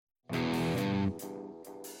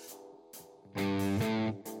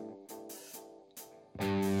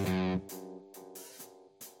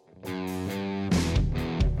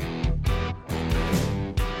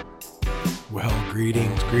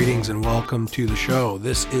Greetings, and welcome to the show.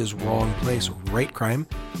 This is Wrong Place, Right Crime.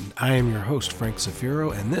 I am your host, Frank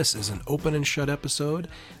Zafiro, and this is an open and shut episode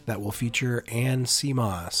that will feature Ann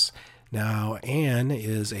Seamoss. Now, Ann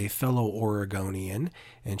is a fellow Oregonian,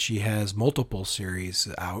 and she has multiple series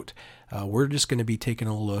out. We're just going to be taking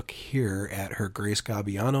a look here at her Grace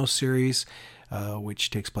Gabbiano series, which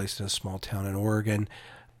takes place in a small town in Oregon,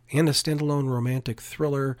 and a standalone romantic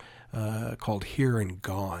thriller called Here and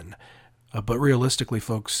Gone. But realistically,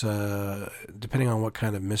 folks, depending on what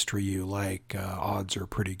kind of mystery you like, odds are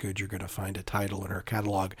pretty good you're going to find a title in her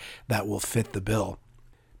catalog that will fit the bill.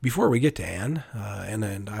 Before we get to Ann,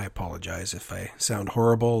 and I apologize if I sound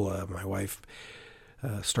horrible, my wife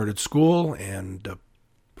started school, and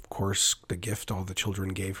of course the gift all the children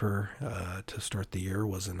gave her to start the year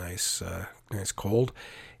was a nice cold,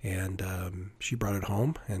 and she brought it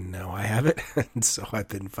home, and now I have it, and so I've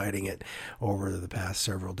been fighting it over the past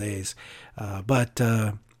several days.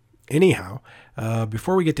 Anyhow,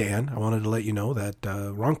 before we get to Ann, I wanted to let you know that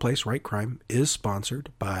Wrong Place, Right Crime is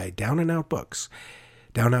sponsored by Down and Out Books.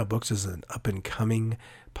 Down and Out Books is an up-and-coming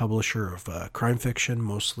publisher of crime fiction,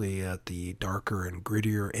 mostly at the darker and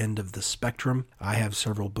grittier end of the spectrum. I have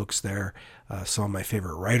several books there. Some of my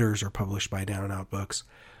favorite writers are published by Down and Out Books.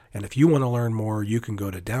 And if you want to learn more, you can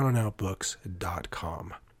go to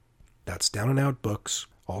downandoutbooks.com. That's downandoutbooks,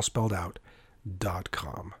 all spelled out,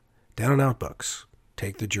 .com. Down and Out Books.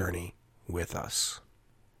 Take the journey with us.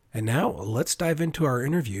 And now, let's dive into our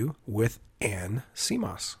interview with Ann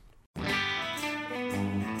Seamoss.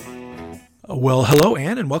 Well, hello,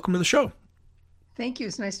 Ann, and welcome to the show. Thank you.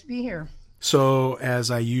 It's nice to be here. So,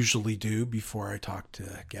 as I usually do before I talk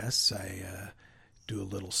to guests, I do a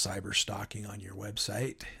little cyber stalking on your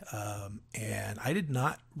website, and I did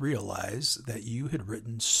not realize that you had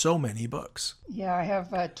written so many books. Yeah, I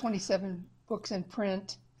have 27 books in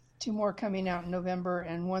print, 2 more coming out in November,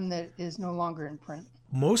 and 1 that is no longer in print.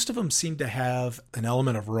 Most of them seem to have an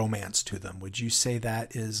element of romance to them. Would you say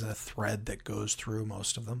that is a thread that goes through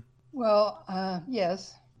most of them? Well,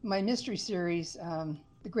 yes. My mystery series,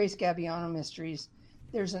 the Grace Gabbiano mysteries,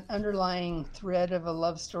 there's an underlying thread of a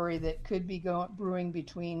love story that could be brewing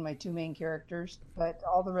between my 2 main characters. But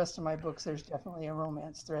all the rest of my books, there's definitely a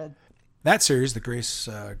romance thread. That series, the Grace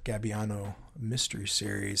Gabbiano mystery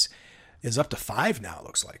series, is up to 5 now, it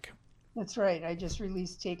looks like. That's right. I just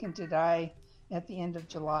released Taken to Die at the end of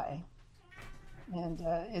July. And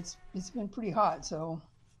it's been pretty hot, so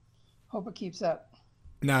hope it keeps up.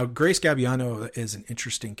 Now, Grace Gabbiano is an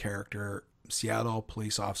interesting character, Seattle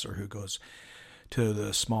police officer who goes to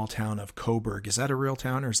the small town of Coburg. Is that a real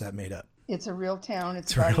town or is that made up? It's a real town.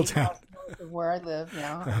 It's a real town. North of where I live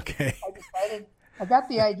now. Okay. I got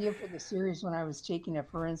the idea for the series when I was taking a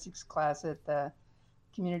forensics class at the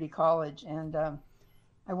community college, and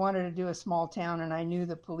I wanted to do a small town, and I knew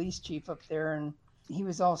the police chief up there, and he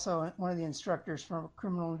was also one of the instructors from a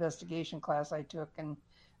criminal investigation class I took, and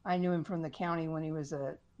I knew him from the county when he was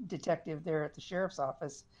a detective there at the sheriff's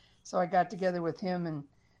office. So I got together with him, and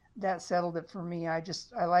that settled it for me. I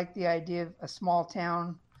like the idea of a small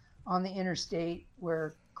town on the interstate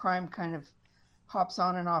where crime kind of hops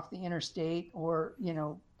on and off the interstate, or,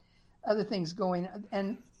 other things going.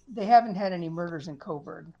 And they haven't had any murders in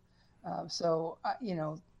Coburg.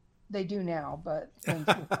 They do now, but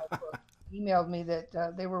emailed me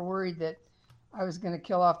that they were worried that I was going to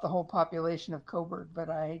kill off the whole population of Coburg, but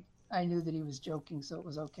I knew that he was joking, so it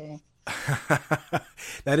was okay.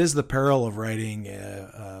 That is the peril of writing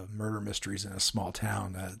murder mysteries in a small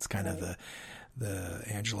town. It's kind of the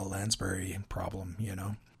Angela Lansbury problem,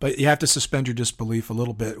 But you have to suspend your disbelief a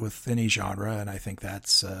little bit with any genre, and I think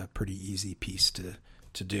that's a pretty easy piece to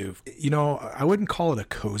do. I wouldn't call it a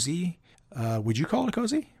cozy. Would you call it a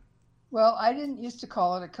cozy? Well, I didn't used to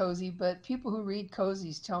call it a cozy, but people who read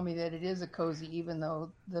cozies tell me that it is a cozy, even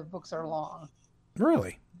though the books are long.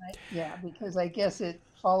 Really? Yeah, because I guess it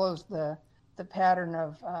follows the pattern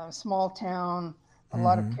of small town, a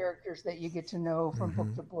lot of characters that you get to know from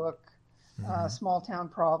book to book, small town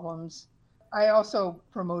problems. I also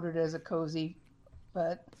promote it as a cozy,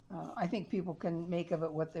 but I think people can make of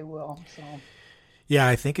it what they will. So. Yeah,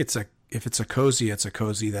 I think if it's a cozy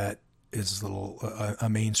that is a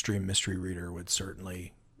mainstream mystery reader would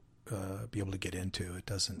certainly be able to get into. It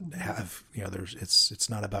doesn't have, it's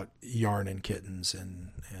not about yarn and kittens and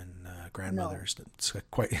grandmothers. No.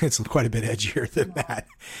 It's quite a bit edgier than that.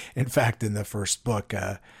 In fact, in the first book,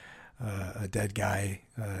 a dead guy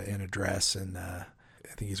in a dress, and I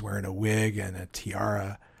think he's wearing a wig and a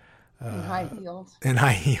tiara. And high heels. And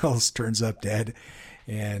high heels, turns up dead.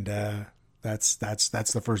 And that's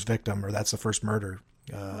the first victim, or that's the first murder.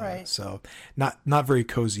 Right. So not very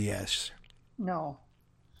cozy-ish. No.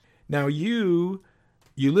 Now you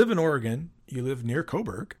live in Oregon, you live near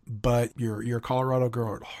Coburg, but you're a Colorado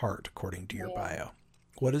girl at heart, according to your Yeah. bio.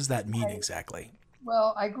 What does that mean exactly?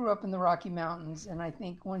 Well, I grew up in the Rocky Mountains, and I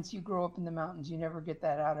think once you grow up in the mountains, you never get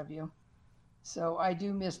that out of you. So I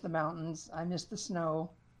do miss the mountains. I miss the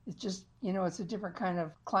snow. It's just, it's a different kind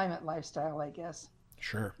of climate lifestyle, I guess.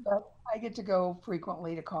 Sure. But I get to go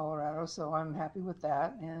frequently to Colorado, so I'm happy with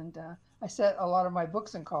that. And I set a lot of my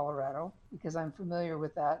books in Colorado because I'm familiar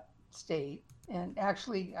with that state. And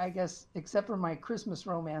actually, I guess, except for my Christmas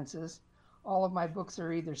romances, all of my books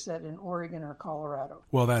are either set in Oregon or Colorado.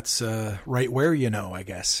 Well, that's right where I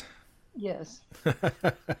guess. Yes.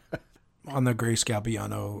 On the Grace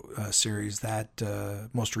Galbiano series, that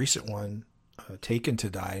most recent one, Taken to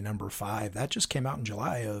Die, number 5, that just came out in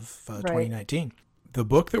July of Right. 2019. The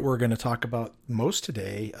book that we're going to talk about most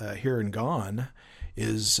today, Here and Gone,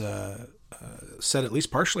 is set at least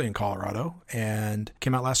partially in Colorado and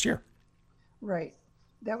came out last year. Right.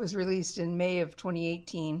 That was released in May of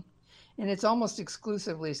 2018, and it's almost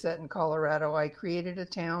exclusively set in Colorado. I created a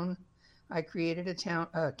town. I created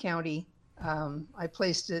a county. I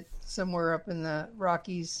placed it somewhere up in the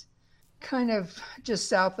Rockies, kind of just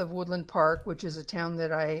south of Woodland Park, which is a town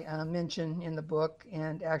that I mention in the book,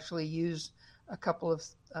 and actually use a couple of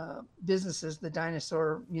businesses, the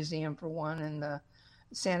Dinosaur Museum for one, and the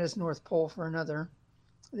Santa's North Pole for another.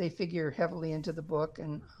 They figure heavily into the book,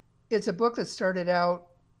 and it's a book that started out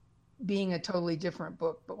being a totally different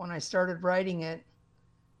book, but when I started writing it,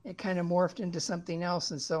 it kind of morphed into something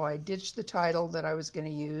else, and so I ditched the title that I was going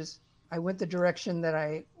to use. I went the direction that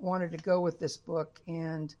I wanted to go with this book,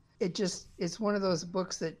 and it's one of those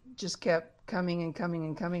books that just kept coming and coming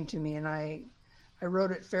and coming to me, and I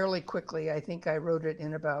wrote it fairly quickly. I think I wrote it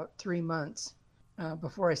in about 3 months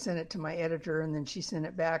before I sent it to my editor, and then she sent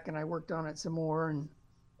it back, and I worked on it some more, and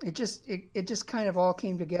it just kind of all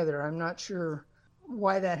came together. I'm not sure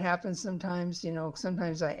why that happens sometimes.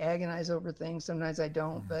 Sometimes I agonize over things, sometimes I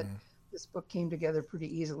don't, but this book came together pretty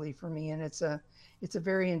easily for me, and it's a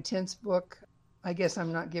very intense book. I guess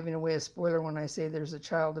I'm not giving away a spoiler when I say there's a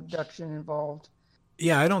child abduction involved.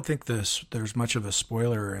 Yeah, I don't think there's much of a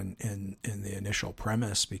spoiler in the initial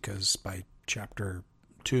premise, because by chapter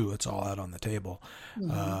 2, it's all out on the table.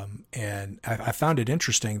 And I found it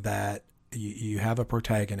interesting that you have a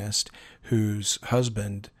protagonist whose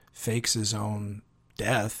husband fakes his own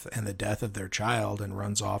death and the death of their child and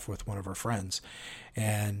runs off with one of her friends.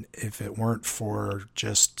 And if it weren't for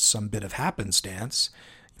just some bit of happenstance,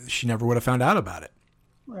 she never would have found out about it.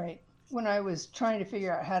 Right. When I was trying to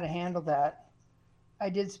figure out how to handle that, I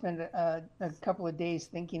did spend a couple of days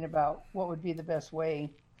thinking about what would be the best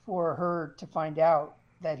way for her to find out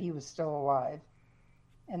that he was still alive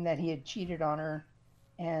and that he had cheated on her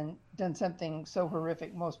and done something so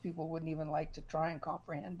horrific most people wouldn't even like to try and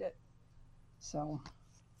comprehend it. So,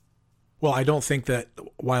 well, I don't think that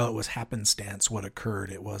while it was happenstance what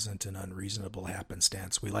occurred, it wasn't an unreasonable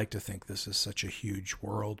happenstance. We like to think this is such a huge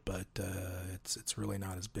world, but it's really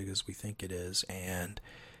not as big as we think it is, and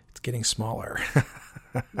it's getting smaller.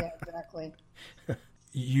 Yeah, exactly.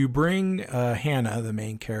 You bring Hannah, the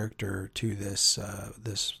main character, to this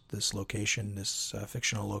location, this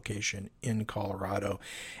fictional location in Colorado,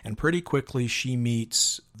 and pretty quickly she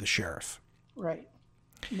meets the sheriff. Right,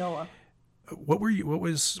 Noah. What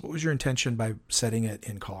was your intention by setting it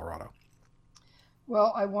in Colorado?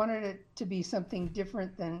 Well, I wanted it to be something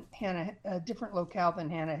different than Hannah, a different locale than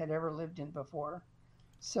Hannah had ever lived in before.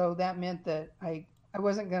 So that meant that I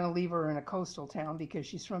wasn't going to leave her in a coastal town because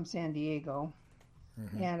she's from San Diego.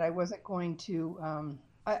 And I wasn't going to,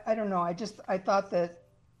 I don't know. I thought that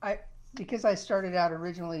because I started out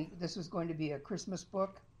originally, this was going to be a Christmas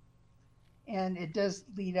book, and it does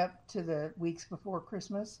lead up to the weeks before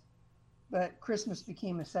Christmas, but Christmas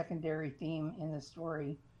became a secondary theme in the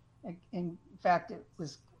story. In fact, it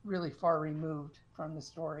was really far removed from the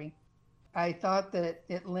story. I thought that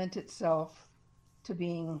it lent itself to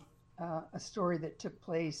being a story that took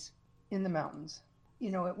place in the mountains.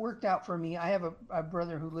 It worked out for me. I have a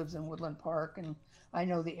brother who lives in Woodland Park, and I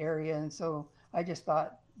know the area, and so I just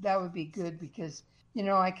thought that would be good because, and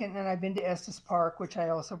I've been to Estes Park, which I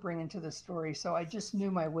also bring into the story, so I just knew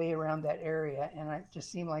my way around that area, and it just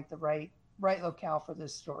seemed like the right locale for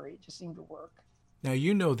this story. It just seemed to work. Now,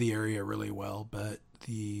 you know the area really well, but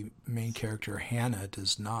the main character, Hannah,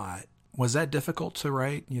 does not. Was that difficult to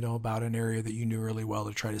write, about an area that you knew really well,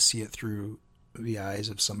 to try to see it through the eyes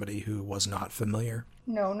of somebody who was not familiar?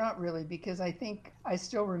 No, not really, because I think I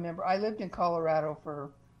still remember. I lived in Colorado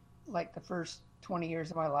for like the first 20 years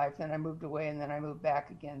of my life, then I moved away, and then I moved back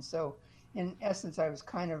again. So in essence, I was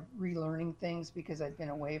kind of relearning things because I'd been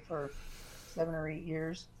away for 7 or 8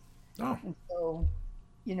 years. Oh, And so,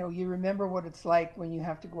 you remember what it's like when you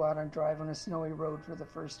have to go out and drive on a snowy road for the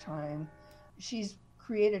first time. She's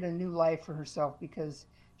created a new life for herself because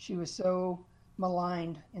she was so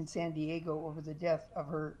maligned in San Diego over the death of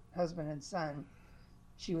her husband and son.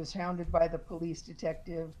 She was hounded by the police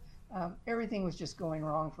detective. Everything was just going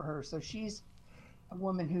wrong for her. So she's a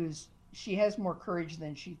woman she has more courage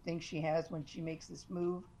than she thinks she has when she makes this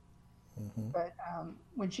move. Mm-hmm. But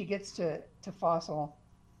when she gets to Fossil,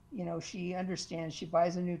 she understands. She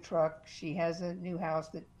buys a new truck. She has a new house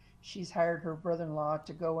that she's hired her brother-in-law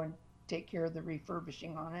to go and take care of the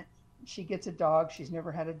refurbishing on it. She gets a dog. She's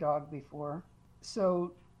never had a dog before.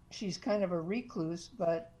 So she's kind of a recluse,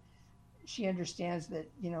 but she understands that,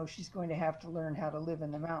 she's going to have to learn how to live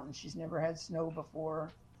in the mountains. She's never had snow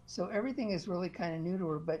before. So everything is really kind of new to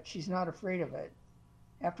her, but she's not afraid of it.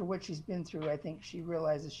 After what she's been through, I think she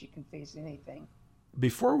realizes she can face anything.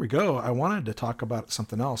 Before we go, I wanted to talk about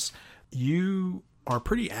something else. You are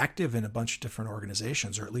pretty active in a bunch of different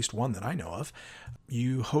organizations, or at least one that I know of.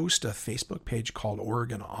 You host a Facebook page called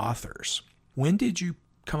Oregon Authors. When did you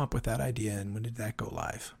come up with that idea, and when did that go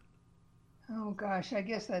live? Oh gosh, I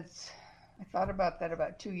guess I thought about that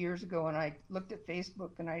about 2 years ago, and I looked at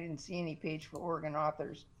Facebook and I didn't see any page for Oregon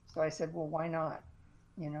Authors. So I said, well, why not?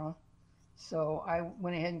 So I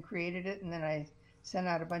went ahead and created it, and then I sent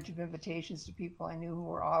out a bunch of invitations to people I knew who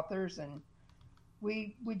were authors, and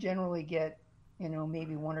we generally get,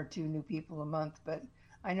 maybe 1 or 2 new people a month, but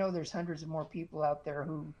I know there's hundreds of more people out there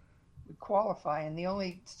who would qualify, and the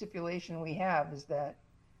only stipulation we have is that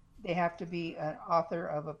they have to be an author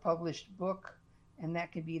of a published book, and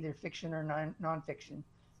that could be either fiction or nonfiction.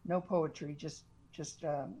 No poetry, just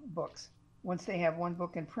books. Once they have 1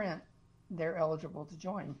 book in print, they're eligible to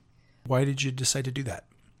join. Why did you decide to do that?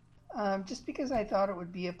 Just because I thought it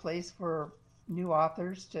would be a place for new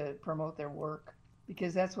authors to promote their work,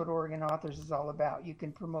 because that's what Oregon Authors is all about. You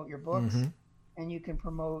can promote your books, Mm-hmm. and you can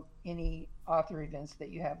promote any author events that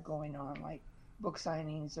you have going on, like book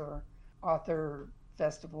signings or author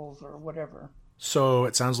festivals or whatever. So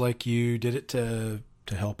it sounds like you did it to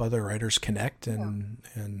help other writers connect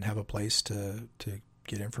and have a place to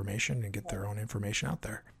get information and get their own information out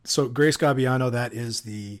there. So Grace Gabbiano, that is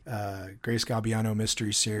the Grace Gabbiano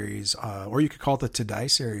Mystery Series, or you could call it the To Die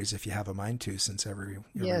series if you have a mind to, since every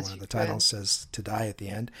Yes, one of the you titles says To Die at the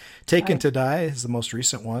end. Taken to Die is the most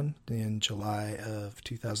recent one in July of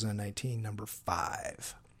 2019, number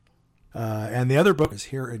 5. And the other book is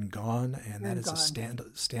Here and Gone, and that is a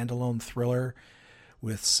standalone thriller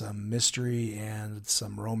with some mystery and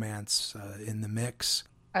some romance in the mix.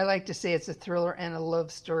 I like to say it's a thriller and a love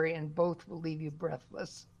story, and both will leave you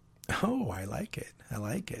breathless. Oh, I like it. I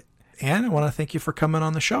like it. And I want to thank you for coming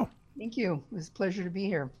on the show. Thank you. It was a pleasure to be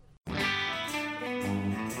here.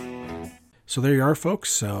 So there you are,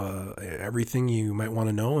 folks. Everything you might want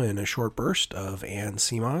to know in a short burst of Ann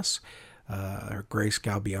Seamoss. Our Grace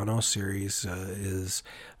Gabbiano series is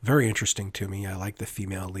very interesting to me. I like the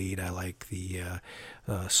female lead. I like the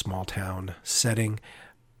small town setting.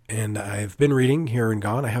 And I've been reading Here and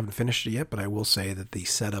Gone. I haven't finished it yet, but I will say that the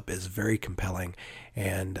setup is very compelling.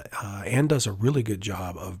 And Anne does a really good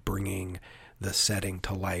job of bringing the setting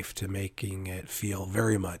to life, to making it feel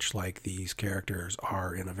very much like these characters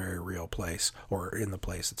are in a very real place, or in the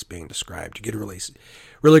place that's being described. You get a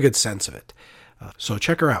really good sense of it. So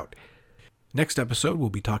check her out. Next episode, we'll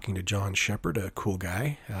be talking to John Shepard, a cool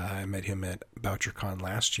guy. I met him at BoucherCon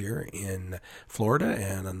last year in Florida,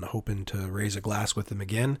 and I'm hoping to raise a glass with him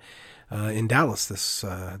again in Dallas this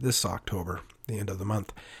October, the end of the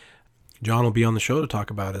month. John will be on the show to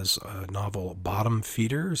talk about his novel Bottom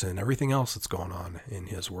Feeders and everything else that's going on in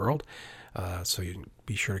his world, so you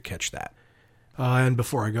be sure to catch that. And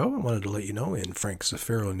before I go, I wanted to let you know, in Frank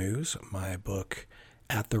Zafiro news, my book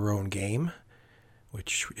At Their Own Game,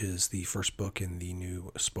 which is the first book in the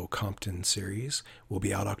new Spokompton series, will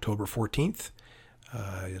be out October 14th.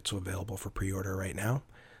 It's available for pre-order right now.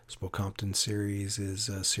 Spokompton series is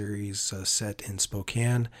a series set in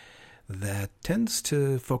Spokane that tends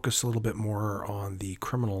to focus a little bit more on the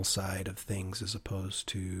criminal side of things as opposed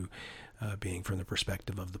to being from the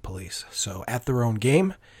perspective of the police. So At Their Own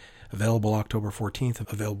Game, available October 14th,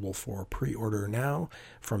 available for pre-order now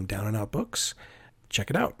from Down and Out Books. Check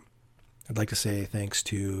it out. I'd like to say thanks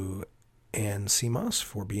to Ann Seamoss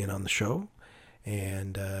for being on the show,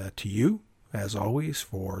 and to you, as always,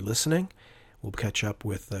 for listening. We'll catch up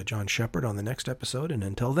with John Shepard on the next episode, and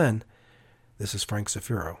until then, this is Frank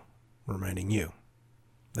Zafiro reminding you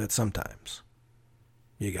that sometimes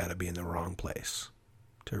you gotta be in the wrong place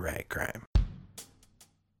to write crime.